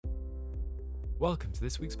Welcome to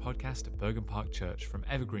this week's podcast at Bergen Park Church from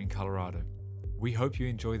Evergreen, Colorado. We hope you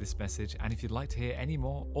enjoy this message, and if you'd like to hear any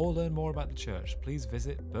more or learn more about the church, please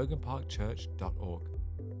visit bergenparkchurch.org.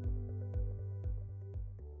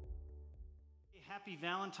 Happy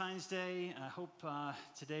Valentine's Day. I hope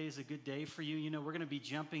today is a good day for you. You know, we're going to be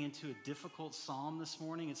jumping into a difficult psalm this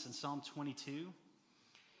morning. It's in Psalm 22.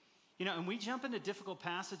 You know, and we jump into difficult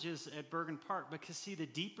passages at Bergen Park because, see, the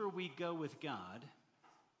deeper we go with God,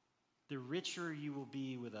 the richer you will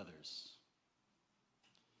be with others.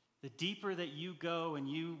 The deeper that you go and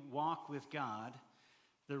you walk with God,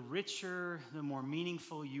 the richer, the more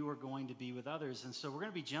meaningful you are going to be with others. And so we're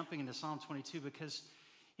going to be jumping into Psalm 22 because,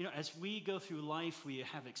 you know, as we go through life, we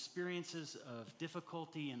have experiences of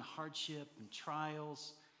difficulty and hardship and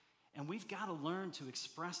trials, and we've got to learn to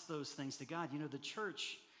express those things to God. You know, the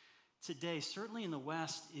church today, certainly in the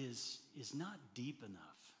West, is not deep enough.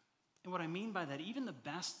 And what I mean by that, even the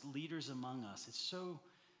best leaders among us, it's so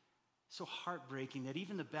heartbreaking that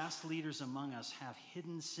even the best leaders among us have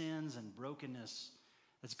hidden sins and brokenness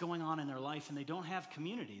that's going on in their life, and they don't have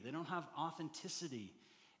community. They don't have authenticity.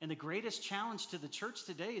 And the greatest challenge to the church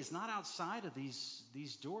today is not outside of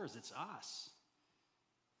these doors, it's us.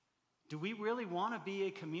 Do we really want to be a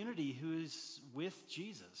community who is with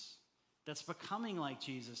Jesus, that's becoming like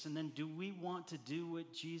Jesus? And then do we want to do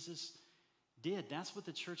what Jesus did? That's what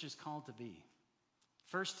the church is called to be.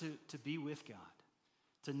 First, to be with God,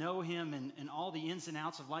 to know Him and all the ins and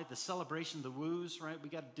outs of life, the celebration of the woos, right? We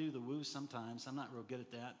got to do the woos sometimes. I'm not real good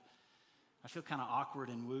at that. I feel kind of awkward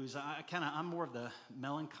in woos. I'm more of the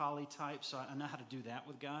melancholy type, so I know how to do that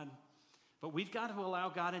with God. But we've got to allow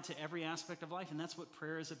God into every aspect of life, and that's what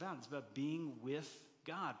prayer is about. It's about being with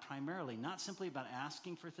God primarily, not simply about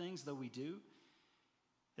asking for things, though we do.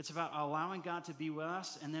 It's about allowing God to be with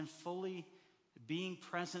us and then fully being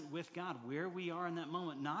present with God where we are in that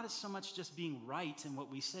moment, not as so much just being right in what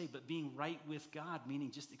we say, but being right with God, meaning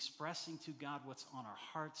just expressing to God what's on our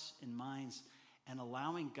hearts and minds and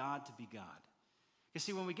allowing God to be God. You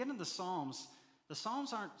see, when we get into the Psalms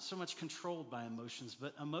aren't so much controlled by emotions,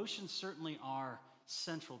 but emotions certainly are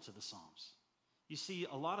central to the Psalms. You see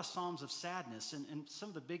a lot of Psalms of sadness, and some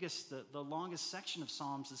of the biggest, the longest section of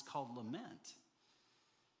Psalms is called lament.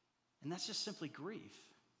 And that's just simply grief.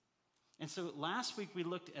 And so last week we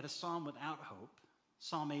looked at a psalm without hope,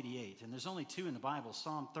 Psalm 88. And there's only two in the Bible,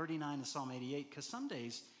 Psalm 39 and Psalm 88, because some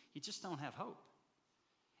days you just don't have hope.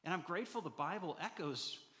 And I'm grateful the Bible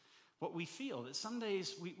echoes what we feel, that some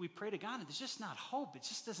days we pray to God and there's just not hope. It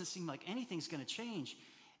just doesn't seem like anything's going to change.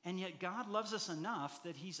 And yet God loves us enough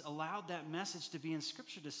that He's allowed that message to be in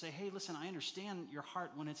Scripture to say, hey, listen, I understand your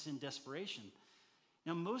heart when it's in desperation.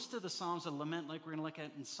 Now, most of the Psalms of lament, like we're going to look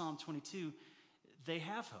at in Psalm 22, they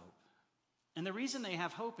have hope. And the reason they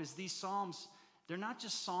have hope is these Psalms, they're not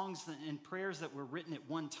just songs and prayers that were written at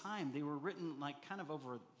one time. They were written like kind of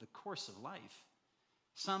over the course of life.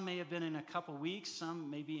 Some may have been in a couple weeks,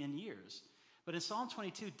 some maybe in years. But in Psalm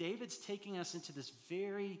 22, David's taking us into this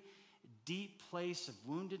very deep place of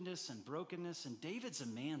woundedness and brokenness. And David's a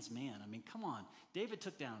man's man. I mean, come on. David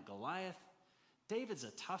took down Goliath. David's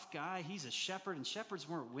a tough guy. He's a shepherd, and shepherds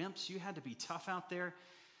weren't wimps. You had to be tough out there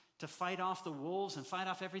to fight off the wolves and fight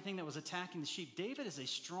off everything that was attacking the sheep. David is a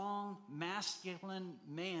strong, masculine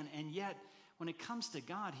man, and yet when it comes to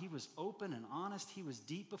God, he was open and honest. He was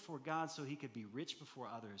deep before God so he could be rich before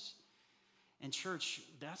others. And church,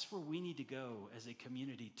 that's where we need to go as a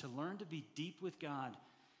community, to learn to be deep with God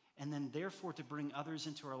and then therefore to bring others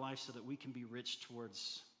into our life so that we can be rich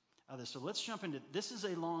towards others. So let's jump into, this is a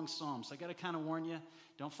long psalm, so I got to kind of warn you,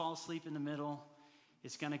 don't fall asleep in the middle.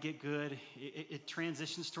 It's going to get good. It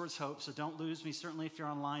transitions towards hope, so don't lose me. Certainly if you're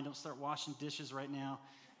online, don't start washing dishes right now.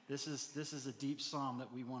 This is a deep psalm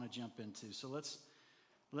that we want to jump into. So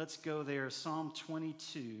let's go there, Psalm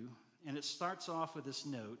 22, and it starts off with this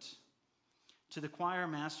note. To the choir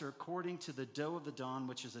master, according to the doe of the dawn,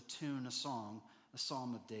 which is a tune, a song, a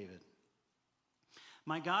psalm of David.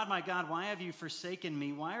 My God, why have you forsaken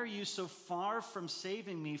me? Why are you so far from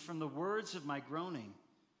saving me from the words of my groaning?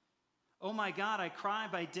 Oh my God, I cry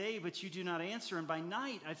by day, but you do not answer, and by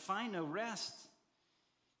night I find no rest.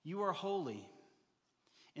 You are holy,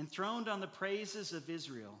 enthroned on the praises of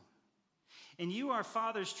Israel. And you, our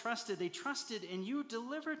fathers, trusted. They trusted, and you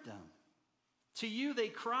delivered them. To you they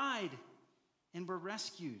cried and were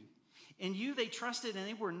rescued. In you they trusted, and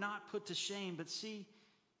they were not put to shame. But see,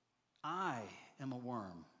 I am a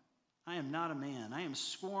worm. I am not a man. I am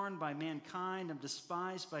scorned by mankind. I'm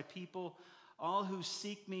despised by people. All who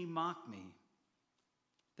seek me mock me.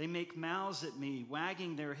 They make mouths at me,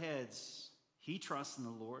 wagging their heads. He trusts in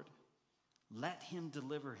the Lord. Let him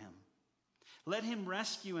deliver him. Let him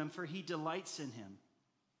rescue him, for he delights in him.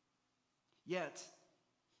 Yet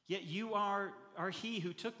you are he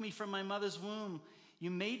who took me from my mother's womb. You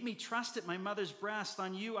made me trust at my mother's breast.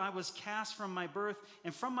 On you I was cast from my birth,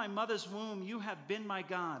 and from my mother's womb you have been my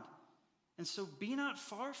God. And so be not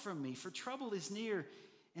far from me, for trouble is near,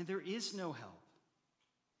 and there is no help.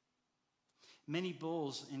 Many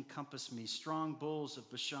bulls encompass me, strong bulls of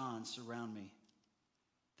Bashan surround me.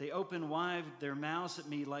 They open wide their mouths at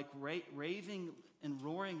me like raving and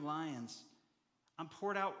roaring lions. I'm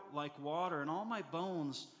poured out like water, and all my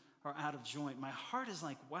bones are out of joint. My heart is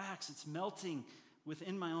like wax, it's melting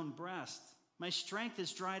within my own breast. My strength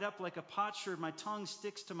is dried up like a potsherd. My tongue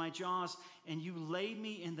sticks to my jaws, and you lay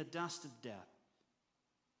me in the dust of death.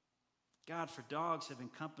 God, for dogs have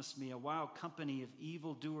encompassed me. A wild company of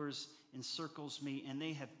evildoers encircles me, and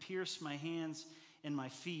they have pierced my hands and my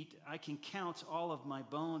feet. I can count all of my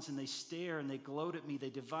bones, and they stare and they gloat at me.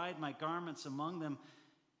 They divide my garments among them,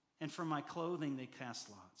 and for my clothing they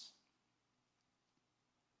cast lots.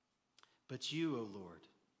 But you, O Lord,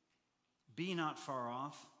 be not far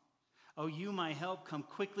off. O you, my help, come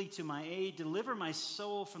quickly to my aid. Deliver my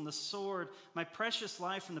soul from the sword, my precious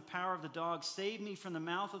life from the power of the dog. Save me from the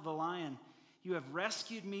mouth of the lion. You have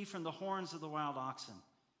rescued me from the horns of the wild oxen.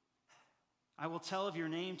 I will tell of your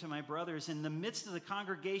name to my brothers. In the midst of the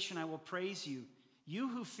congregation I will praise you. You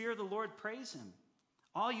who fear the Lord, praise him.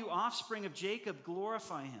 All you offspring of Jacob,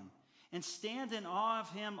 glorify him. And stand in awe of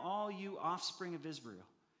him, all you offspring of Israel.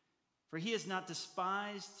 For he has not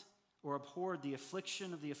despised or abhorred the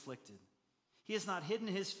affliction of the afflicted. He has not hidden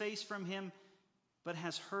his face from him, but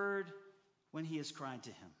has heard when he has cried to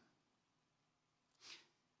him.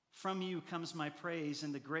 From you comes my praise,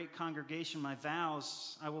 in the great congregation my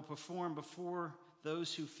vows I will perform before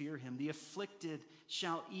those who fear him. The afflicted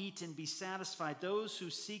shall eat and be satisfied. Those who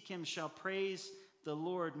seek him shall praise the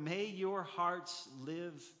Lord. May your hearts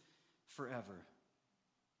live forever.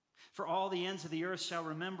 For all the ends of the earth shall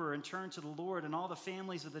remember and turn to the Lord, and all the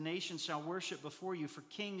families of the nations shall worship before you. For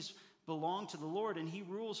kings belong to the Lord, and he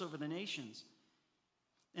rules over the nations.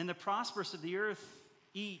 And the prosperous of the earth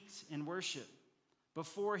eat and worship.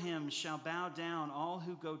 Before him shall bow down all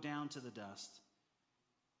who go down to the dust.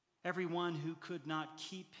 Everyone who could not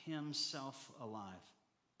keep himself alive.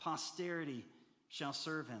 Posterity shall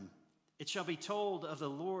serve him. It shall be told of the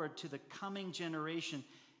Lord to the coming generation.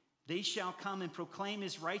 They shall come and proclaim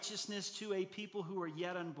his righteousness to a people who are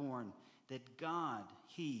yet unborn, that God,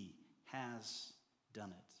 he has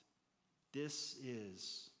done it. This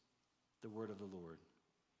is the word of the Lord.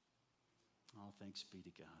 All thanks be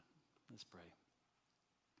to God. Let's pray.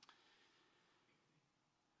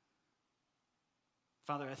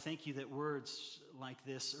 Father, I thank you that words like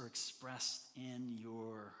this are expressed in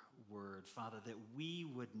your word. Father, that we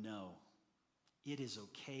would know it is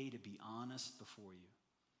okay to be honest before you.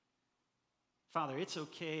 Father, it's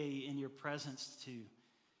okay in your presence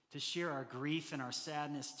to share our grief and our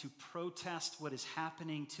sadness, to protest what is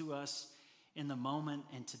happening to us in the moment,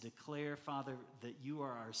 and to declare, Father, that you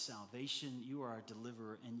are our salvation, you are our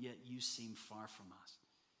deliverer, and yet you seem far from us.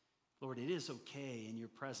 Lord, it is okay in your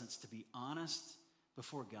presence to be honest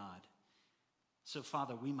before God. So,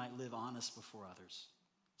 Father, we might live honest before others.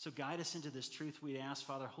 So guide us into this truth, we ask.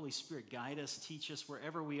 Father, Holy Spirit, guide us, teach us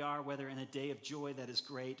wherever we are, whether in a day of joy, that is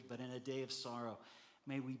great, but in a day of sorrow,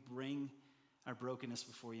 may we bring our brokenness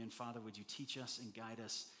before you. And Father, would you teach us and guide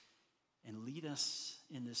us and lead us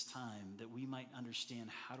in this time, that we might understand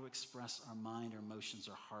how to express our mind, our emotions,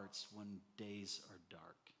 our hearts when days are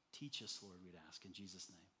dark. Teach us, Lord, we'd ask. In Jesus'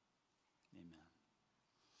 name, amen.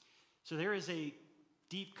 So there is a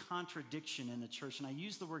deep contradiction in the church, and I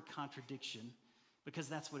use the word contradiction because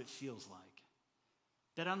that's what it feels like.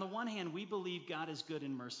 That on the one hand, we believe God is good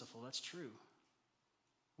and merciful. That's true.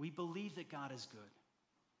 We believe that God is good.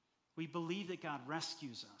 We believe that God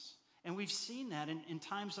rescues us. And we've seen that in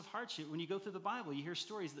times of hardship. When you go through the Bible, you hear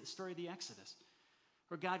stories, the story of the Exodus,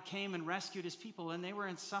 where God came and rescued his people, and they were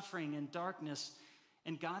in suffering and darkness,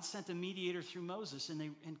 and God sent a mediator through Moses,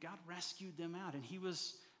 and God rescued them out, and he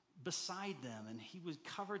was beside them, and he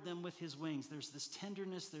covered them with his wings. There's this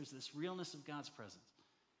tenderness, there's this realness of God's presence.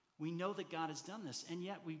 We know that God has done this, and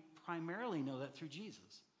yet we primarily know that through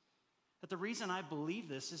Jesus. But the reason I believe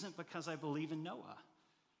this isn't because I believe in Noah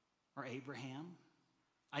or Abraham.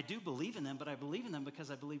 I do believe in them, but I believe in them because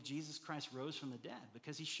I believe Jesus Christ rose from the dead,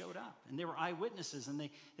 because he showed up, and they were eyewitnesses, and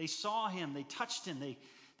they saw him, they touched him,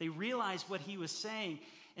 they realized what he was saying,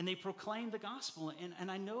 and they proclaimed the gospel. And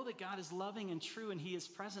I know that God is loving and true, and he is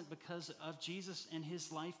present because of Jesus and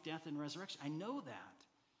his life, death, and resurrection. I know that.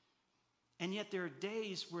 And yet there are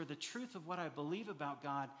days where the truth of what I believe about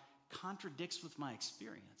God contradicts with my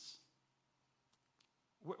experience.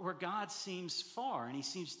 where God seems far and he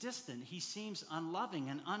seems distant. He seems unloving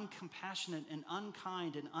and uncompassionate and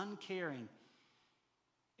unkind and uncaring.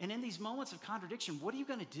 And in these moments of contradiction, what are you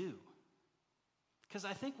going to do? Because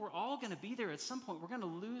I think we're all going to be there at some point. We're going to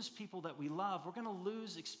lose people that we love. We're going to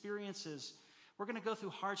lose experiences. We're going to go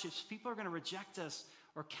through hardships. People are going to reject us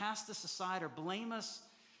or cast us aside or blame us.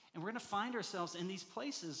 And we're going to find ourselves in these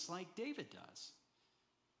places like David does,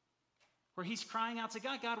 where he's crying out to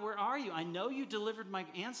God, God, where are you? I know you delivered my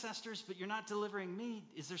ancestors, but you're not delivering me.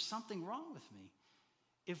 Is there something wrong with me?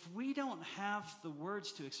 If we don't have the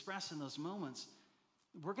words to express in those moments,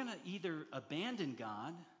 we're going to either abandon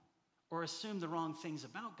God or assume the wrong things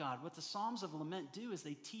about God. What the Psalms of Lament do is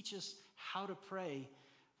they teach us how to pray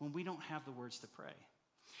when we don't have the words to pray.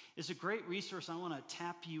 It's a great resource I want to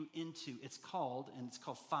tap you into. It's called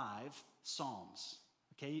 5 Psalms.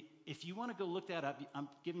 Okay, if you want to go look that up, I'm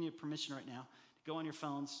giving you permission right now to go on your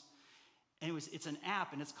phones. Anyways, it's an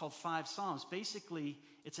app and it's called 5 Psalms. Basically,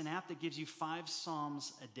 it's an app that gives you 5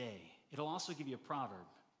 Psalms a day. It'll also give you a proverb,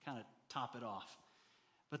 kind of top it off.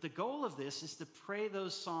 But the goal of this is to pray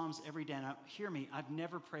those Psalms every day. Now, hear me, I've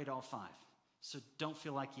never prayed all 5. So don't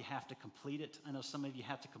feel like you have to complete it. I know some of you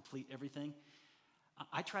have to complete everything.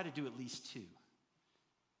 I try to do at least 2.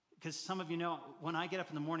 Because some of you know, when I get up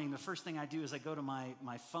in the morning, the first thing I do is I go to my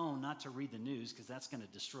phone, not to read the news, because that's going to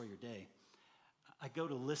destroy your day. I go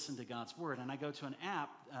to listen to God's word, and I go to an app,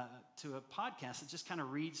 to a podcast that just kind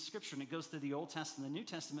of reads scripture, and it goes through the Old Testament and the New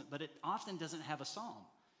Testament, but it often doesn't have a psalm.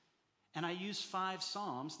 And I use 5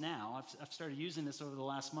 Psalms now. I've started using this over the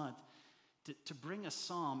last month to bring a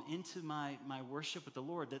psalm into my worship with the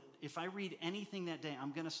Lord, that if I read anything that day,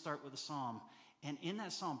 I'm going to start with a psalm, and in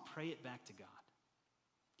that psalm, pray it back to God.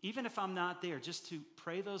 Even if I'm not there, just to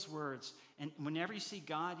pray those words. And whenever you see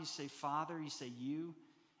God, you say Father, you say you,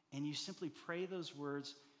 and you simply pray those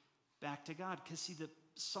words back to God. Because see, the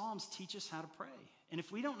Psalms teach us how to pray. And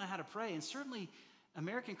if we don't know how to pray, and certainly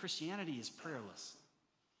American Christianity is prayerless.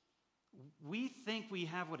 We think we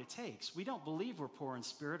have what it takes. We don't believe we're poor in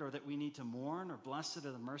spirit or that we need to mourn or blessed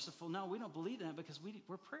are the merciful. No, we don't believe that because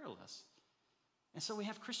we're prayerless. And so we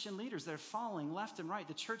have Christian leaders that are falling left and right.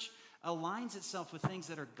 The church aligns itself with things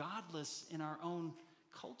that are godless in our own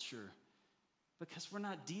culture because we're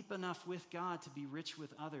not deep enough with God to be rich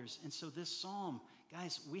with others. And so this psalm,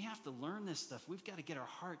 guys, we have to learn this stuff. We've got to get our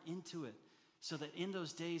heart into it so that in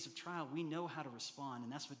those days of trial, we know how to respond.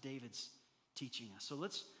 And that's what David's teaching us. So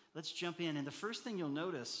let's jump in. And the first thing you'll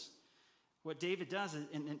notice, what David does,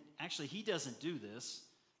 and actually he doesn't do this.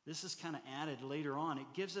 This is kind of added later on. It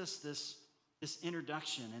gives us this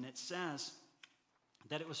introduction, and it says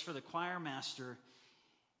that it was for the choir master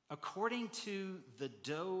according to the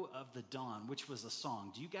doe of the dawn, which was a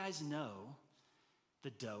song. Do you guys know the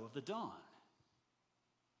doe of the dawn?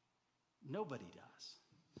 Nobody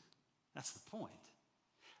does. That's the point.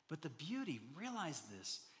 But the beauty, realize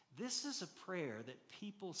this is a prayer that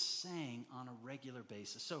people sang on a regular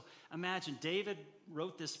basis. So imagine David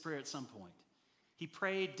wrote this prayer at some point. He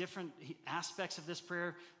prayed different aspects of this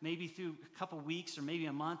prayer, maybe through a couple weeks or maybe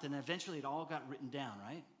a month, and eventually it all got written down,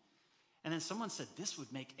 right? And then someone said, this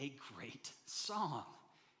would make a great song.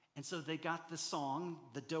 And so they got the song,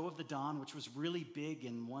 The Doe of the Dawn, which was really big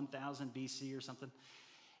in 1000 BC or something.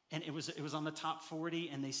 And it was on the top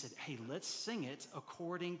 40, and they said, hey, let's sing it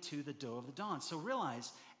according to the Doe of the Dawn. So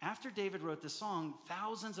realize, after David wrote this song,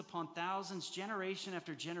 thousands upon thousands, generation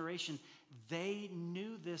after generation, they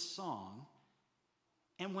knew this song.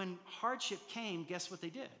 And when hardship came, guess what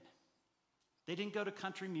they did? They didn't go to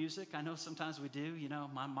country music. I know sometimes we do. You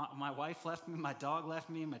know, my wife left me, my dog left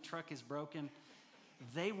me, my truck is broken.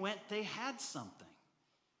 They had something.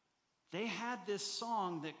 They had this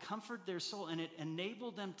song that comforted their soul, and it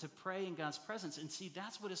enabled them to pray in God's presence. And see,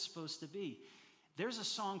 that's what it's supposed to be. There's a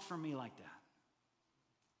song for me like that.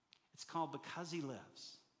 It's called Because He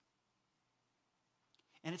Lives.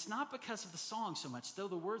 And it's not because of the song so much, though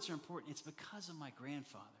the words are important. It's because of my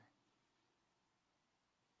grandfather.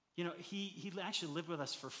 You know, he actually lived with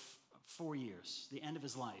us for 4 years, the end of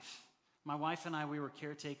his life. My wife and I, we were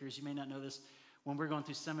caretakers. You may not know this. When we were going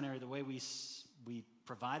through seminary, the way we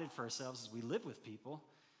provided for ourselves is we lived with people,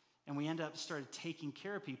 and we started taking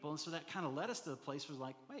care of people. And so that kind of led us to the place where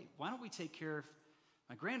like, wait, why don't we take care of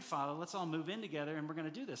my grandfather? Let's all move in together, and we're going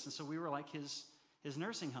to do this. And so we were like his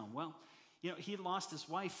nursing home. Well, you know, he had lost his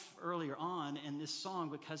wife earlier on, and this song,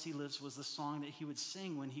 Because He Lives, was the song that he would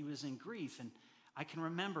sing when he was in grief. And I can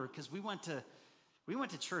remember, because we went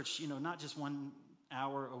to church, you know, not just 1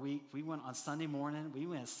 hour a week. We went on Sunday morning, we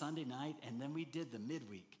went Sunday night, and then we did the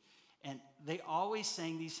midweek. And they always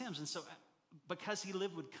sang these hymns. And so Because He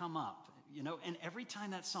Lived would come up. and every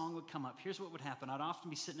time that song would come up, here's what would happen. I'd often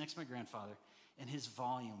be sitting next to my grandfather, and his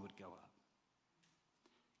volume would go up.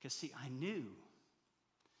 Because, see, I knew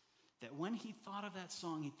that when he thought of that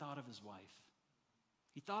song, he thought of his wife.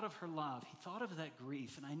 He thought of her love. He thought of that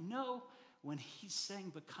grief. And I know when he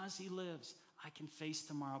sang, because he lives, I can face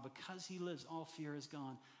tomorrow. Because he lives, all fear is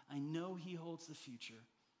gone. I know he holds the future.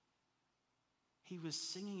 He was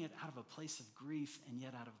singing it out of a place of grief and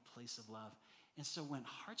yet out of a place of love. And so when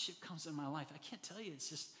hardship comes in my life, I can't tell you, it's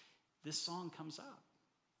just this song comes up.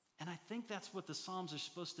 And I think that's what the Psalms are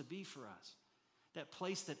supposed to be for us. That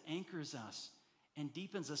place that anchors us and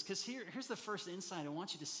deepens us. Because here's the first insight I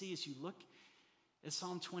want you to see as you look at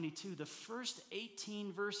Psalm 22. The first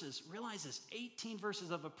 18 verses, realize this, 18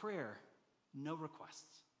 verses of a prayer, no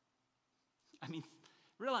requests. I mean,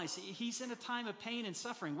 realize he's in a time of pain and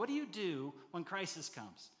suffering. What do you do when crisis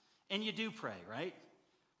comes? And you do pray, right?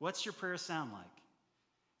 What's your prayer sound like?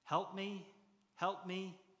 Help me, help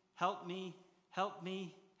me, help me, help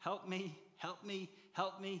me, help me, help me,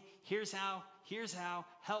 help me. Here's how,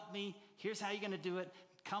 help me. Here's how you're going to do it.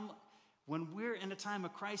 Come. When we're in a time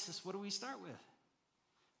of crisis, what do we start with?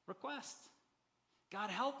 Request. God,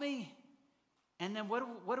 help me. And then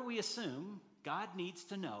what do we assume? God needs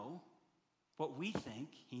to know what we think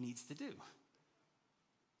he needs to do.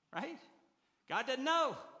 Right? God doesn't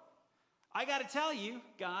know. I got to tell you,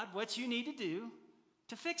 God, what you need to do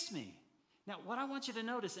to fix me. Now, what I want you to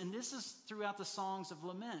notice, and this is throughout the songs of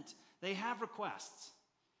lament, they have requests.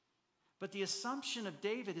 But the assumption of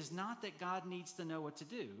David is not that God needs to know what to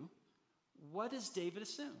do. What does David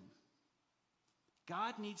assume?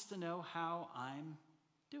 God needs to know how I'm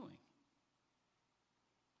doing.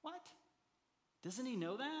 What? Doesn't he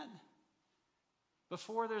know that?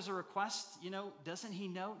 Before there's a request, doesn't he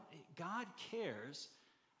know? God cares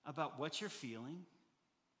about what you're feeling,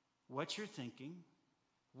 what you're thinking,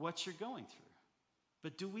 what you're going through.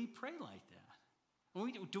 But do we pray like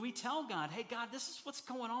that? Do we tell God, hey, God, this is what's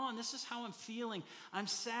going on. This is how I'm feeling. I'm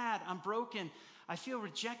sad. I'm broken. I feel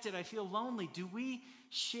rejected. I feel lonely. Do we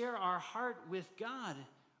share our heart with God,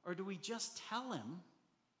 or do we just tell him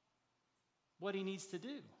what he needs to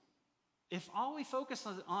do? If all we focus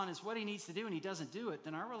on is what he needs to do and he doesn't do it,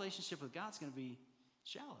 then our relationship with God's going to be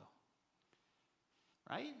shallow.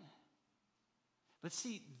 Right? But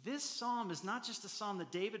see, this psalm is not just a psalm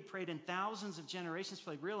that David prayed and thousands of generations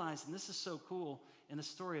probably realized, and this is so cool in the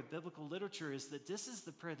story of biblical literature, is that this is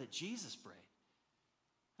the prayer that Jesus prayed.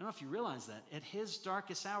 I don't know if you realize that. At his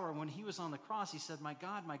darkest hour, when he was on the cross, he said, my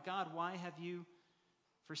God, why have you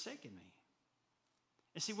forsaken me?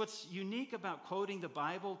 And see, what's unique about quoting the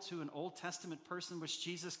Bible to an Old Testament person, which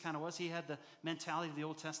Jesus kind of was, he had the mentality of the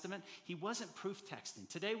Old Testament. He wasn't proof texting.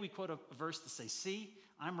 Today we quote a verse to say, see,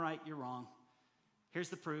 I'm right, you're wrong. Here's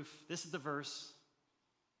the proof. This is the verse.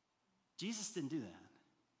 Jesus didn't do that.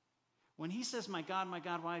 When he says, my God,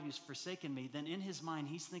 why have you forsaken me? Then in his mind,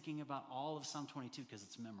 he's thinking about all of Psalm 22 because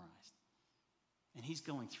it's memorized. And he's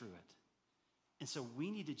going through it. And so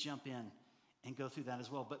we need to jump in and go through that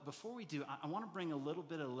as well. But before we do, I want to bring a little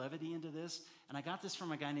bit of levity into this. And I got this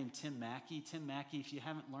from a guy named Tim Mackie. Tim Mackie, if you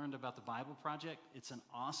haven't learned about the Bible Project, it's an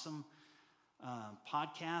awesome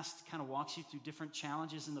podcast, kind of walks you through different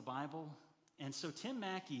challenges in the Bible. And so Tim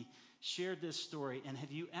Mackie shared this story. And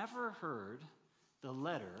have you ever heard the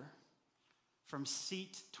letter from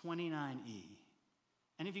Seat 29E?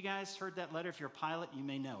 Any of you guys heard that letter? If you're a pilot, you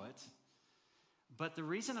may know it. But the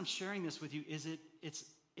reason I'm sharing this with you is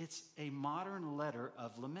it's a modern letter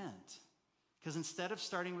of lament. Because instead of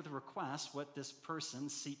starting with a request, what this person,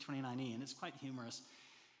 Seat 29E, and it's quite humorous,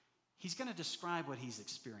 he's going to describe what he's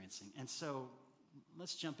experiencing. And so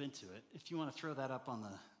let's jump into it. If you want to throw that up on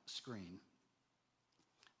the screen.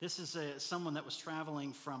 This is someone that was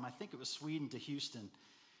traveling from, I think it was Sweden to Houston,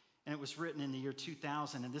 and it was written in the year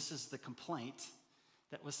 2000, and this is the complaint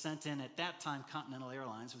that was sent in at that time, Continental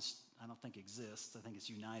Airlines, which I don't think exists. I think it's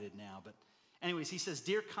United now, but anyways, he says,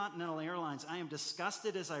 Dear Continental Airlines, I am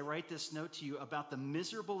disgusted as I write this note to you about the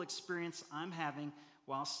miserable experience I'm having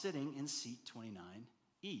while sitting in Seat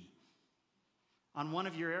 29E on one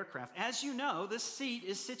of your aircraft. As you know, this seat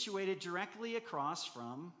is situated directly across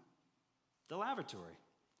from the lavatory.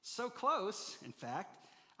 So close, in fact,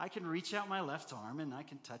 I can reach out my left arm and I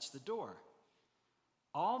can touch the door.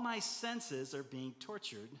 All my senses are being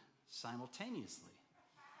tortured simultaneously.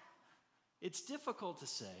 It's difficult to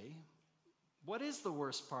say, what is the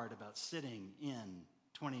worst part about sitting in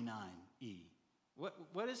 29E?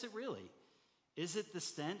 What is it really? Is it the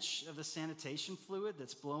stench of the sanitation fluid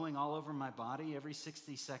that's blowing all over my body every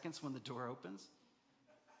 60 seconds when the door opens?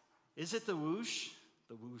 Is it the whoosh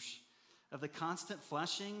of the constant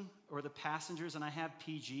flushing, or the passengers, and I have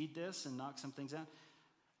PG'd this and knocked some things out,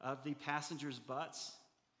 of the passengers' butts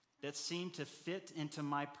that seem to fit into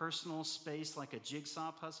my personal space like a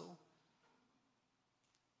jigsaw puzzle?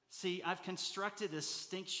 See, I've constructed this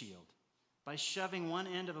stink shield by shoving one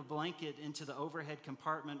end of a blanket into the overhead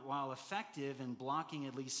compartment while effective in blocking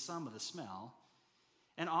at least some of the smell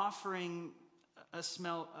and offering a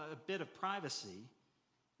bit of privacy.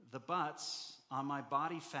 The butts on my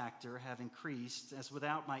body factor have increased, as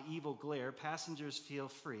without my evil glare, passengers feel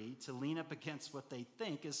free to lean up against what they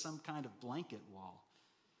think is some kind of blanket wall.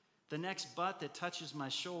 The next butt that touches my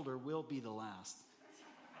shoulder will be the last.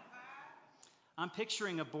 I'm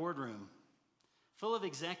picturing a boardroom full of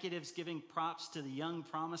executives giving props to the young,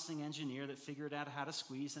 promising engineer that figured out how to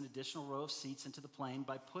squeeze an additional row of seats into the plane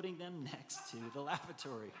by putting them next to the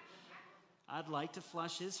lavatory. I'd like to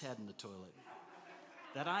flush his head in the toilet,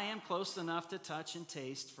 that I am close enough to touch and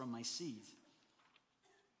taste from my seat.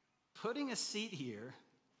 Putting a seat here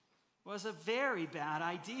was a very bad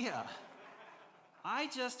idea. I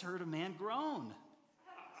just heard a man groan.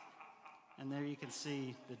 And there you can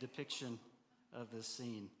see the depiction of this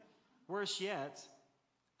scene. Worse yet,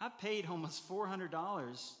 I paid almost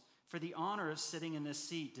 $400 for the honor of sitting in this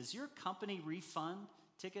seat. Does your company refund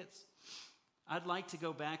tickets? I'd like to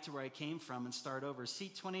go back to where I came from and start over.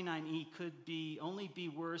 Seat 29E could only be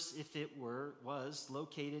worse if it was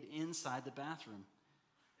located inside the bathroom.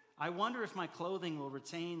 I wonder if my clothing will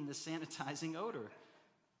retain the sanitizing odor.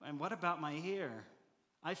 And what about my hair?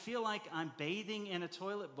 I feel like I'm bathing in a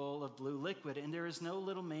toilet bowl of blue liquid, and there is no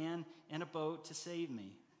little man in a boat to save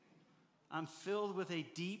me. I'm filled with a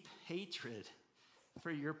deep hatred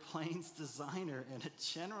for your plane's designer and a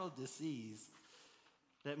general disease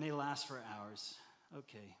that may last for hours.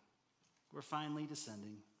 Okay, we're finally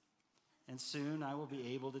descending, and soon I will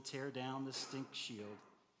be able to tear down the stink shield,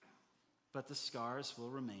 but the scars will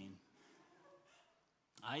remain.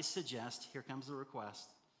 I suggest, here comes the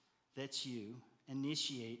request, that you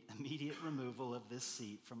initiate immediate removal of this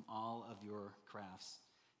seat from all of your crafts.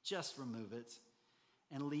 Just remove it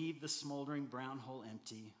and leave the smoldering brown hole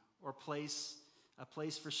empty, or a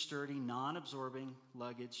place for sturdy, non-absorbing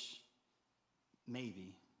luggage,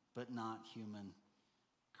 maybe, but not human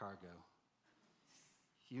cargo.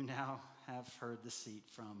 You now have heard the seat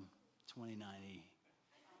from 29E.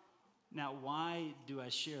 Now, why do I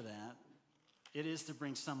share that? It is to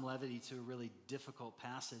bring some levity to a really difficult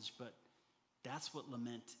passage, but that's what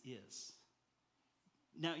lament is.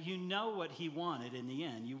 Now, you know what he wanted in the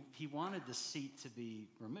end. He wanted the seat to be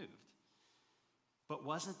removed. But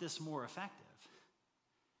wasn't this more effective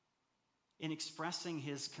in expressing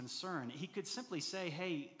his concern? He could simply say,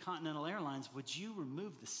 hey, Continental Airlines, would you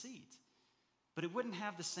remove the seat? But it wouldn't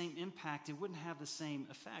have the same impact. It wouldn't have the same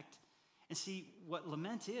effect. And see, what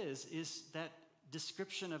lament is that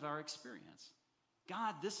description of our experience.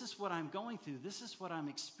 God, this is what I'm going through. This is what I'm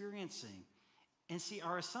experiencing. And see,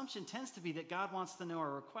 our assumption tends to be that God wants to know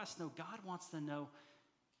our request. No, God wants to know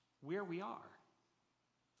where we are.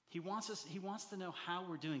 He wants to know how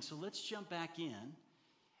we're doing. So let's jump back in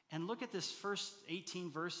and look at this first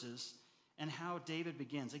 18 verses and how David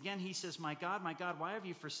begins. Again, he says, my God, why have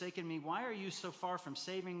you forsaken me? Why are you so far from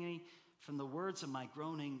saving me from the words of my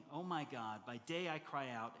groaning? Oh my God, by day I cry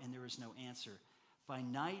out and there is no answer. By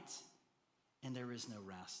night and there is no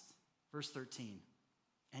rest. Verse 13.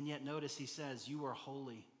 And yet notice he says, you are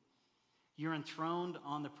holy. You're enthroned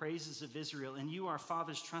on the praises of Israel, and you, our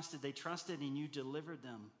fathers, trusted. They trusted, and you delivered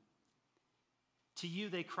them. To you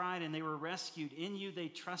they cried, and they were rescued. In you they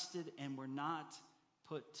trusted and were not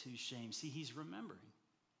put to shame. See, he's remembering.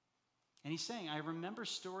 And he's saying, I remember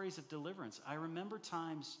stories of deliverance. I remember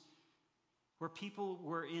times where people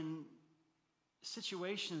were in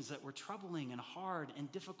situations that were troubling and hard and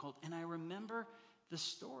difficult, and I remember the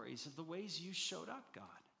stories of the ways you showed up, God.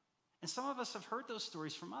 And some of us have heard those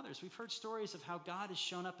stories from others. We've heard stories of how God has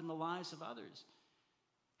shown up in the lives of others,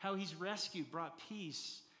 how he's rescued, brought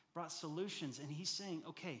peace, brought solutions. And he's saying,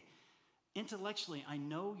 okay, intellectually, I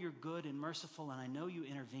know you're good and merciful, and I know you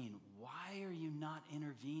intervene. Why are you not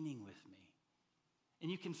intervening with me? And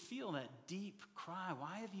you can feel that deep cry.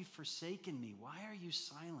 Why have you forsaken me? Why are you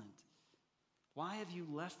silent? Why have you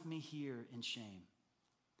left me here in shame?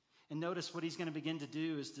 And notice what he's going to begin to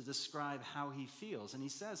do is to describe how he feels. And he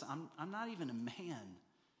says, I'm not even a man.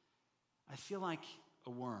 I feel like a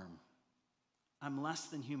worm. I'm less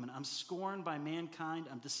than human. I'm scorned by mankind.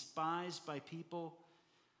 I'm despised by people.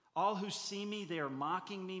 All who see me, they are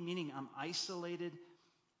mocking me, meaning I'm isolated.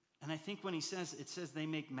 And I think when it says they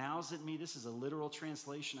make mouths at me, this is a literal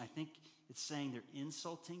translation. I think it's saying they're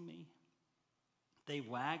insulting me. They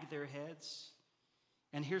wag their heads.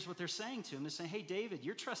 And here's what they're saying to him. They're saying, hey, David,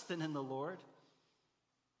 you're trusting in the Lord.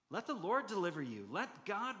 Let the Lord deliver you. Let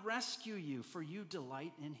God rescue you, for you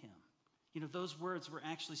delight in him. You know, those words were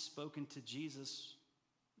actually spoken to Jesus,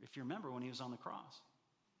 if you remember, when he was on the cross.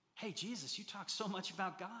 Hey, Jesus, you talk so much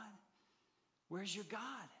about God. Where's your God?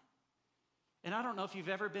 And I don't know if you've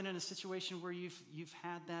ever been in a situation where you've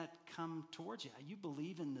had that come towards you. You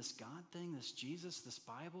believe in this God thing, this Jesus, this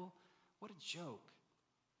Bible. What a joke.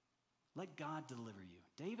 Let God deliver you.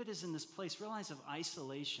 David is in this place, realize, of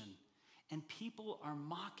isolation. And people are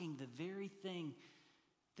mocking the very thing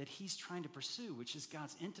that he's trying to pursue, which is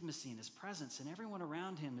God's intimacy and his presence. And everyone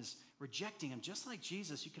around him is rejecting him, just like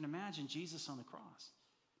Jesus. You can imagine Jesus on the cross.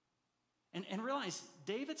 And realize,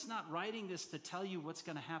 David's not writing this to tell you what's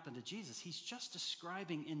going to happen to Jesus. He's just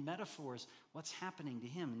describing in metaphors what's happening to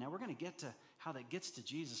him. Now, we're going to get to how that gets to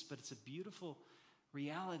Jesus, but it's a beautiful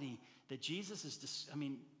reality that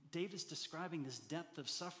David's describing this depth of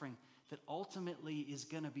suffering that ultimately is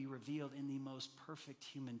going to be revealed in the most perfect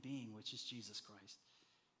human being, which is Jesus Christ.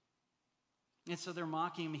 And so they're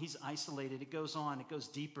mocking him. He's isolated. It goes on. It goes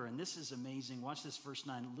deeper. And this is amazing. Watch this, verse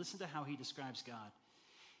 9. Listen to how he describes God.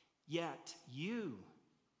 Yet you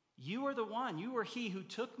are the one. You are he who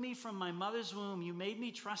took me from my mother's womb. You made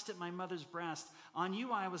me trust at my mother's breast. On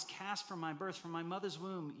you I was cast from my birth. From my mother's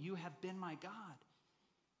womb you have been my God.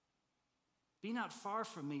 Be not far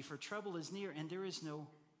from me, for trouble is near, and there is no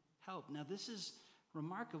help. Now, this is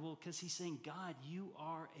remarkable because he's saying, God, you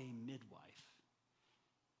are a midwife.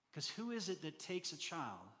 Because who is it that takes a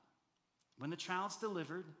child, when the child's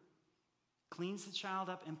delivered, cleans the child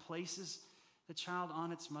up, and places the child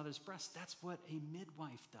on its mother's breast? That's what a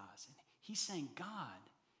midwife does. And he's saying, God.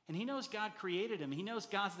 And he knows God created him. He knows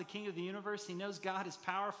God's the king of the universe. He knows God is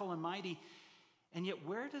powerful and mighty. And yet,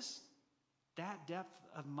 where does that depth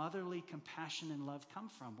of motherly compassion and love come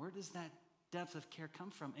from? Where does that depth of care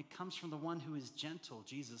come from? It comes from the one who is gentle,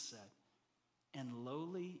 Jesus said, and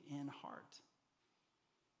lowly in heart.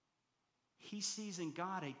 He sees in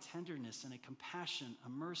God a tenderness and a compassion, a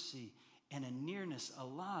mercy, and a nearness, a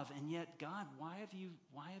love. And yet, God, why have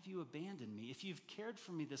you abandoned me? If you've cared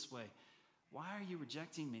for me this way, why are you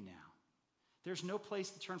rejecting me now? There's no place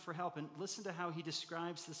to turn for help. And listen to how he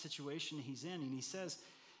describes the situation he's in. And he says,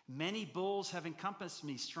 many bulls have encompassed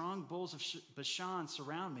me. Strong bulls of Bashan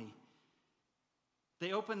surround me.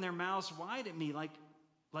 They open their mouths wide at me like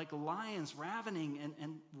lions, ravening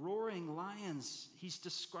and roaring lions. He's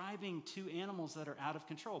describing two animals that are out of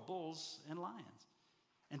control, bulls and lions.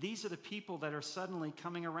 And these are the people that are suddenly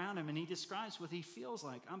coming around him. And he describes what he feels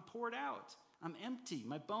like. I'm poured out. I'm empty.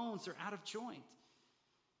 My bones are out of joint.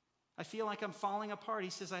 I feel like I'm falling apart. He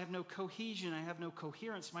says, I have no cohesion. I have no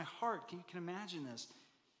coherence. My heart, you can imagine this.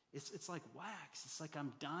 It's like wax. It's like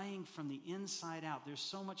I'm dying from the inside out. There's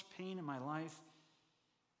so much pain in my life.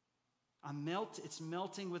 It's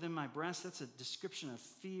melting within my breast. That's a description of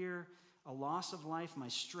fear, a loss of life. My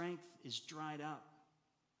strength is dried up.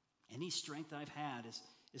 Any strength I've had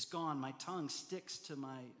is gone. My tongue sticks to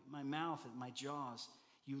my mouth and my jaws.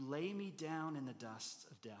 You lay me down in the dust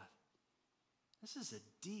of death. This is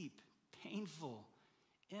a deep, painful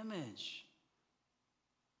image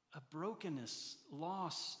of brokenness,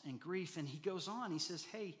 loss, and grief. And he goes on. He says,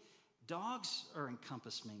 hey, dogs are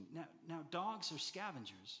encompassed me. Now dogs are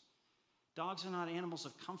scavengers. Dogs are not animals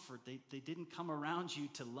of comfort. They didn't come around you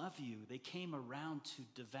to love you. They came around to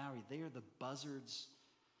devour you. They are the buzzards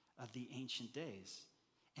of the ancient days.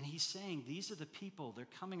 And he's saying, these are the people. They're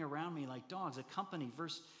coming around me like dogs. A company,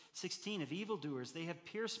 verse 16, of evildoers. They have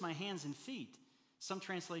pierced my hands and feet. Some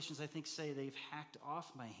translations, I think, say they've hacked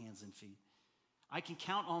off my hands and feet. I can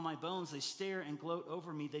count all my bones. They stare and gloat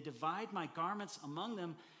over me. They divide my garments among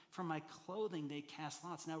them. From my clothing they cast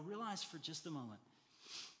lots. Now realize for just a moment,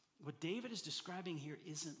 what David is describing here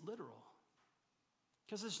isn't literal.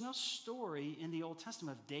 Because there's no story in the Old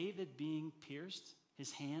Testament of David being pierced,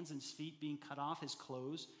 his hands and his feet being cut off, his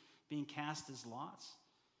clothes being cast as lots.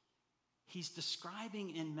 He's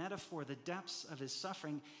describing in metaphor the depths of his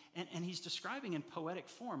suffering, and he's describing in poetic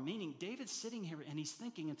form, meaning David's sitting here and he's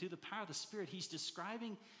thinking, and through the power of the Spirit, he's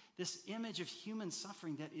describing this image of human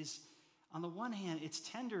suffering that is, on the one hand, it's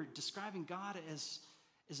tender, describing God as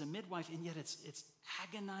a midwife, and yet it's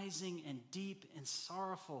agonizing and deep and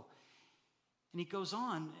sorrowful. And he goes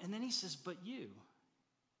on, and then he says, but you.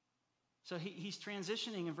 So he's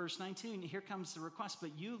transitioning in verse 19. Here comes the request,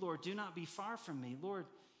 but you, Lord, do not be far from me. Lord,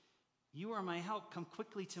 you are my help. Come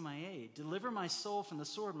quickly to my aid. Deliver my soul from the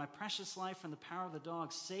sword, my precious life from the power of the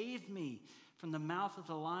dog. Save me from the mouth of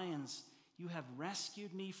the lions. You have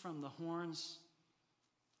rescued me from the horns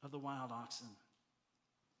of the wild oxen.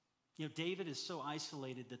 You know, David is so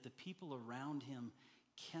isolated that the people around him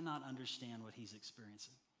cannot understand what he's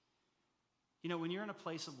experiencing. You know, when you're in a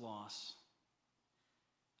place of loss,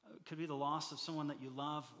 it could be the loss of someone that you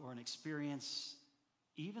love or an experience,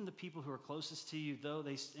 even the people who are closest to you,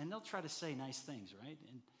 and they'll try to say nice things, right?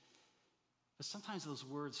 But sometimes those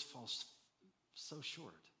words fall so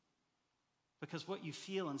short. Because what you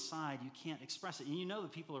feel inside, you can't express it. And you know the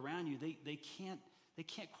people around you, they can't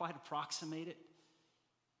quite approximate it.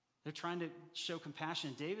 They're trying to show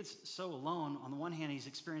compassion. David's so alone. On the one hand, he's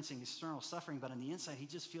experiencing external suffering, but on the inside, he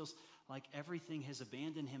just feels like everything has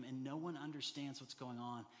abandoned him and no one understands what's going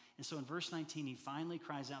on. And so in verse 19, he finally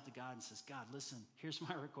cries out to God and says, God, listen, here's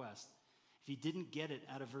my request. If you didn't get it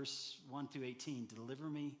out of verse 1 through 18, deliver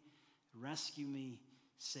me, rescue me,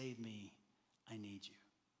 save me, I need you.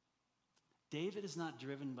 David is not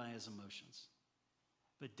driven by his emotions,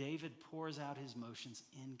 but David pours out his emotions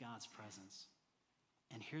in God's presence.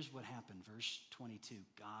 And here's what happened, verse 22,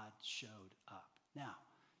 God showed up. Now,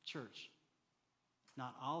 church,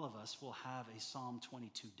 not all of us will have a Psalm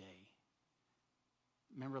 22 day.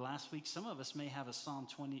 Remember last week, some of us may have a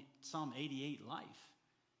Psalm 88 life.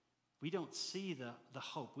 We don't see the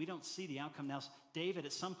hope. We don't see the outcome. Now, David,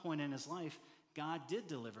 at some point in his life, God did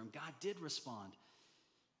deliver him. God did respond.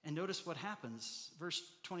 And notice what happens. Verse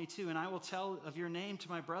 22, and I will tell of your name to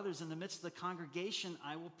my brothers in the midst of the congregation.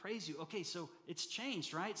 I will praise you. Okay, so it's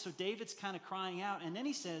changed, right? So David's kind of crying out. And then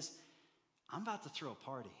he says, I'm about to throw a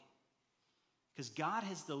party because God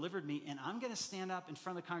has delivered me and I'm going to stand up in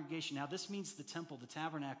front of the congregation. Now, this means the temple, the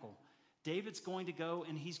tabernacle. David's going to go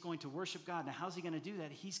and he's going to worship God. Now, how's he going to do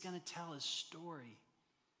that? He's going to tell his story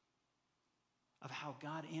of how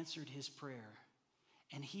God answered his prayer.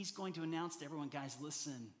 And he's going to announce to everyone, guys,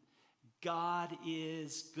 listen, God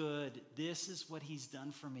is good. This is what he's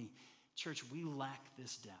done for me. Church, we lack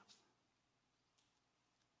this depth.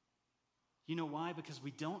 You know why? Because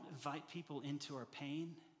we don't invite people into our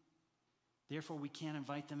pain. Therefore, we can't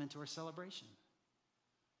invite them into our celebration.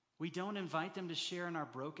 We don't invite them to share in our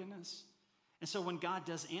brokenness. And so when God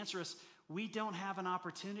does answer us, we don't have an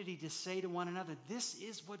opportunity to say to one another, this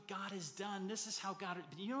is what God has done. This is how God...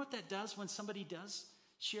 You know what that does when somebody does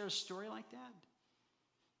share a story like that?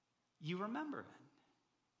 You remember it.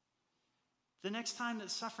 The next time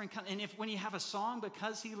that suffering comes, and when you have a song,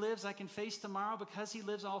 because he lives, I can face tomorrow, because he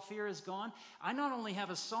lives, all fear is gone. I not only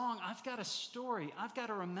have a song, I've got a story. I've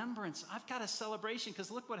got a remembrance. I've got a celebration,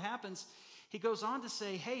 because look what happens. He goes on to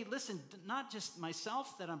say, hey, listen, not just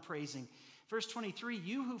myself that I'm praising. Verse 23,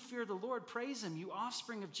 you who fear the Lord, praise him. You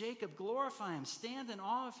offspring of Jacob, glorify him. Stand in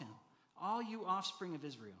awe of him, all you offspring of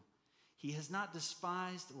Israel. He has not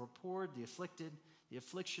despised or abhorred the afflicted, the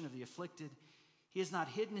affliction of the afflicted. He has not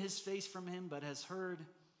hidden his face from him, but has heard,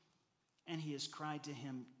 and he has cried to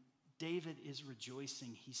him. David is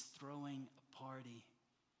rejoicing. He's throwing a party.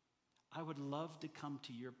 I would love to come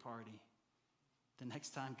to your party the next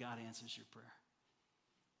time God answers your prayer.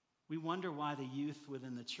 We wonder why the youth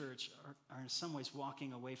within the church are in some ways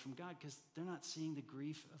walking away from God, because they're not seeing the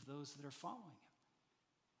grief of those that are following him.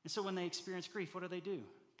 And so when they experience grief, what do?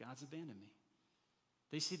 God's abandoned me.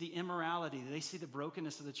 They see the immorality. They see the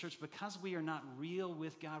brokenness of the church. Because we are not real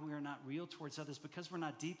with God, we are not real towards others. Because we're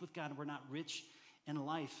not deep with God and we're not rich in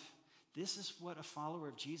life, this is what a follower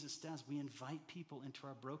of Jesus does. We invite people into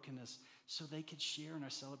our brokenness so they could share in our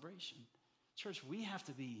celebration. Church, we have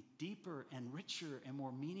to be deeper and richer and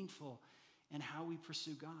more meaningful in how we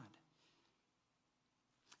pursue God.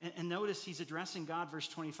 And notice he's addressing God, verse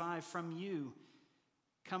 25, from you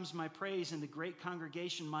comes my praise in the great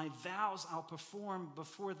congregation. My vows I'll perform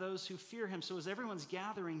before those who fear him. So as everyone's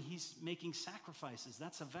gathering, he's making sacrifices.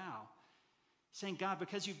 That's a vow. Saying, God,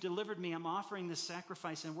 because you've delivered me, I'm offering this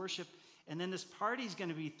sacrifice and worship. And then this party's going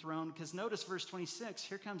to be thrown, because notice verse 26,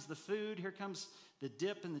 here comes the food, here comes the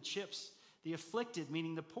dip and the chips. The afflicted,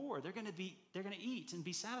 meaning the poor, they're going to eat and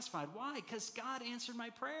be satisfied. Why? Because God answered my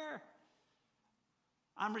prayer.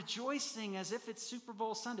 I'm rejoicing as if it's Super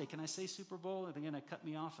Bowl Sunday. Can I say Super Bowl? Are they going to cut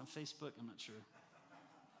me off on Facebook? I'm not sure.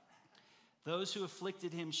 Those who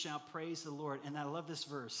afflicted him shall praise the Lord. And I love this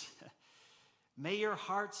verse. May your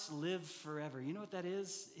hearts live forever. You know what that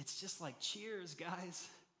is? It's just like cheers, guys.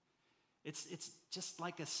 It's just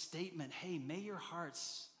like a statement. Hey, may your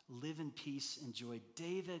hearts live in peace and joy.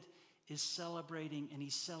 David is celebrating, and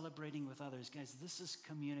he's celebrating with others. Guys, this is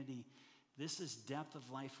community. This is depth of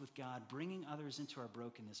life with God, bringing others into our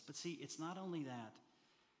brokenness. But see, it's not only that.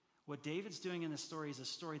 What David's doing in this story is a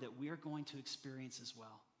story that we're going to experience as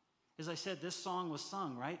well. As I said, this song was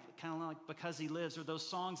sung, right? Kind of like Because He Lives, or those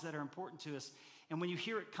songs that are important to us. And when you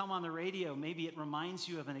hear it come on the radio, maybe it reminds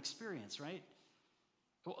you of an experience, right?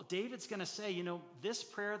 Well, David's going to say, this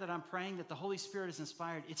prayer that I'm praying that the Holy Spirit has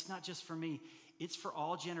inspired, it's not just for me. It's for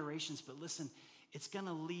all generations, but listen, it's going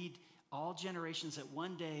to lead all generations at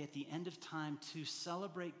one day at the end of time to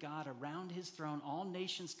celebrate God around his throne, all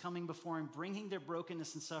nations coming before him, bringing their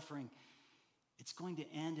brokenness and suffering. It's going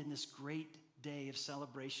to end in this great day of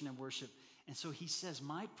celebration and worship. And so he says,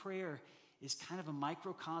 my prayer is kind of a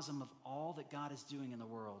microcosm of all that God is doing in the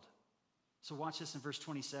world. So watch this in verse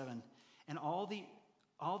 27. And all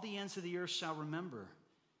the ends of the earth shall remember.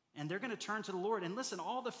 And they're going to turn to the Lord. And listen,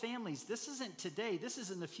 all the families, this isn't today, this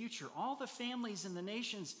is in the future. All the families in the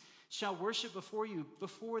nations shall worship before you,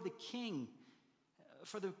 before the king.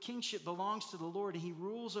 For the kingship belongs to the Lord, and he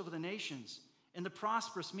rules over the nations. And the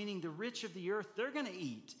prosperous, meaning the rich of the earth, they're going to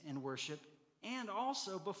eat and worship. And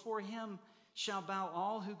also before him shall bow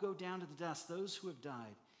all who go down to the dust, those who have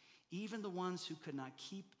died, even the ones who could not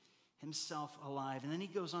keep himself alive. And then he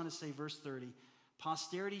goes on to say, verse 30,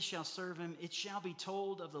 posterity shall serve him. It shall be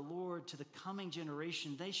told of the Lord to the coming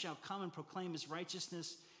generation. They shall come and proclaim his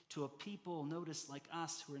righteousness to a people, notice, like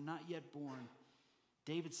us who are not yet born.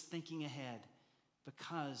 David's thinking ahead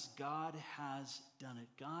because God has done it.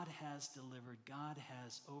 God has delivered. God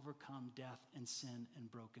has overcome death and sin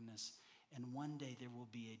and brokenness. And one day there will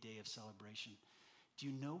be a day of celebration. Do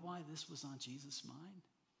you know why this was on Jesus' mind?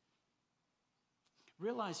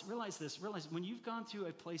 Realize this. Realize when you've gone through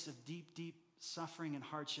a place of deep, deep suffering and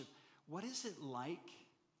hardship, what is it like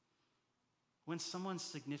when someone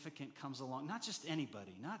significant comes along? Not just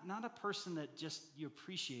anybody, not a person that just you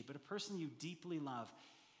appreciate, but a person you deeply love.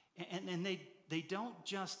 And they don't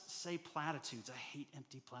just say platitudes. I hate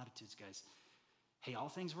empty platitudes, guys. Hey, all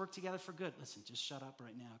things work together for good. Listen, just shut up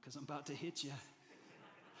right now because I'm about to hit you.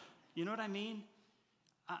 You know what I mean?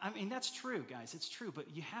 I mean, that's true, guys. It's true,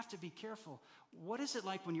 but you have to be careful. What is it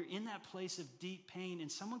like when you're in that place of deep pain and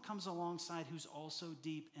someone comes alongside who's also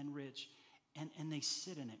deep and rich and they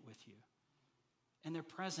sit in it with you? And they're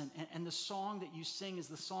present. And the song that you sing is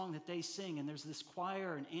the song that they sing. And there's this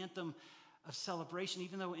choir and anthem of celebration.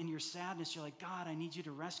 Even though in your sadness, you're like, God, I need you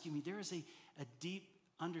to rescue me. There is a deep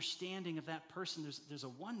understanding of that person. There's a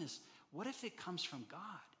oneness. What if it comes from God?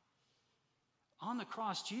 On the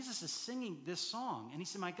cross, Jesus is singing this song. And he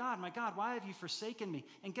said, my God, why have you forsaken me?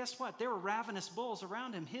 And guess what? There were ravenous bulls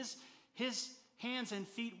around him. His hands and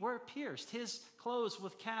feet were pierced. His clothes were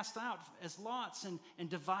cast out as lots and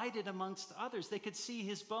divided amongst others. They could see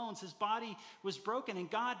his bones. His body was broken. And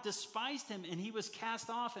God despised him, and he was cast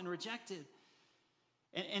off and rejected.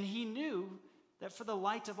 And he knew that for the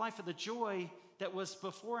light of life, for the joy that was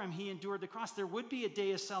before him, he endured the cross. There would be a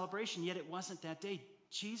day of celebration, yet it wasn't that day.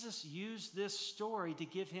 Jesus used this story to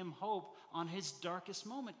give him hope on his darkest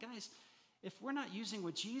moment. Guys, if we're not using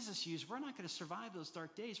what Jesus used, we're not going to survive those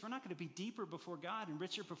dark days. We're not going to be deeper before God and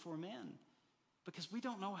richer before men because we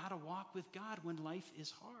don't know how to walk with God when life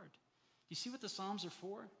is hard. You see what the Psalms are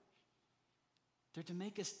for? They're to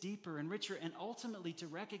make us deeper and richer and ultimately to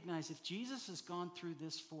recognize if Jesus has gone through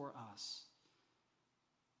this for us,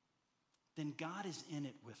 then God is in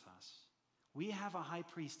it with us. We have a high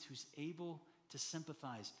priest who's able to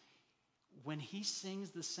sympathize. When he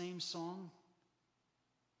sings the same song,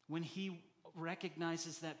 when he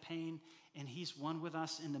recognizes that pain and he's one with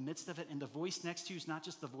us in the midst of it, and the voice next to you is not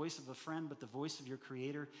just the voice of a friend, but the voice of your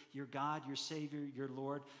Creator, your God, your Savior, your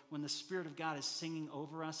Lord. When the Spirit of God is singing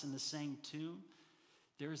over us in the same tune,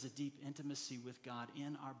 there is a deep intimacy with God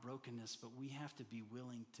in our brokenness, but we have to be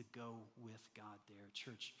willing to go with God there.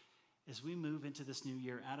 Church, as we move into this new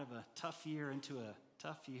year, out of a tough year into a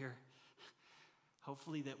tough year,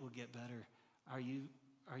 hopefully that will get better. Are you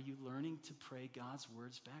learning to pray God's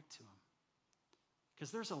words back to him?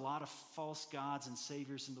 Because there's a lot of false gods and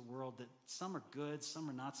saviors in the world that some are good, some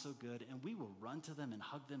are not so good, and we will run to them and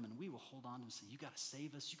hug them, and we will hold on to them and say, you got to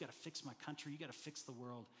save us, you got to fix my country, you got to fix the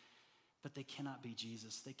world. But they cannot be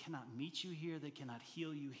Jesus. They cannot meet you here. They cannot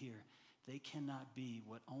heal you here. They cannot be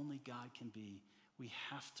what only God can be. We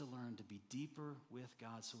have to learn to be deeper with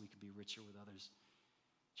God so we can be richer with others.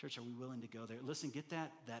 Church, are we willing to go there? Listen, get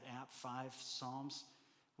that app, 5 Psalms.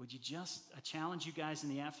 Would you I challenge you guys in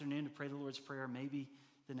the afternoon to pray the Lord's Prayer. Maybe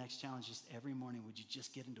the next challenge is every morning, would you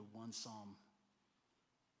just get into one psalm?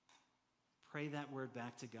 Pray that word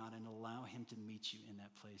back to God and allow him to meet you in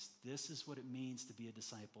that place. This is what it means to be a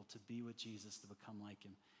disciple, to be with Jesus, to become like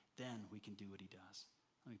him. Then we can do what he does.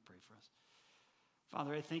 Let me pray for us.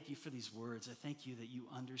 Father, I thank you for these words. I thank you that you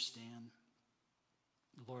understand,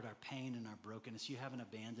 Lord, our pain and our brokenness. You haven't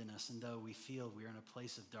abandoned us, and though we feel we are in a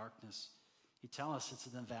place of darkness, you tell us it's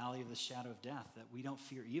in the valley of the shadow of death, that we don't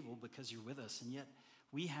fear evil because you're with us, and yet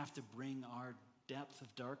we have to bring our depth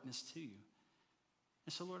of darkness to you.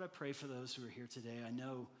 And so, Lord, I pray for those who are here today. I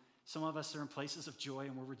know some of us are in places of joy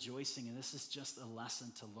and we're rejoicing, and this is just a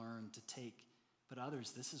lesson to learn, to take But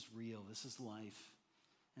others, this is real. This is life.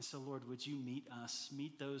 And so, Lord, would you meet us,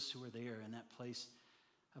 meet those who are there in that place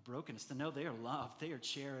of brokenness, to know they are loved, they are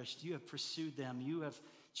cherished. You have pursued them. You have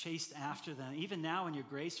chased after them. Even now in your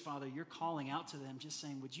grace, Father, you're calling out to them, just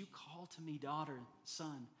saying, would you call to me, daughter,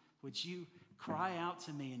 son? Would you cry out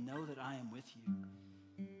to me and know that I am with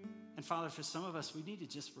you? And Father, for some of us, we need to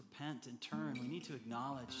just repent and turn. We need to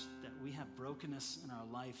acknowledge that we have brokenness in our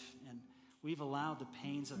life, and we've allowed the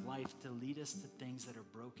pains of life to lead us to things that are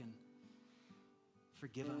broken.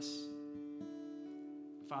 Forgive us.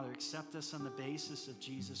 Father, accept us on the basis of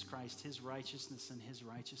Jesus Christ, his righteousness and his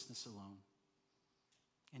righteousness alone.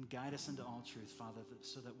 And guide us into all truth, Father,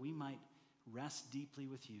 so that we might rest deeply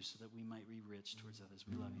with you, so that we might be rich towards others.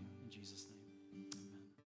 We love you. In Jesus' name.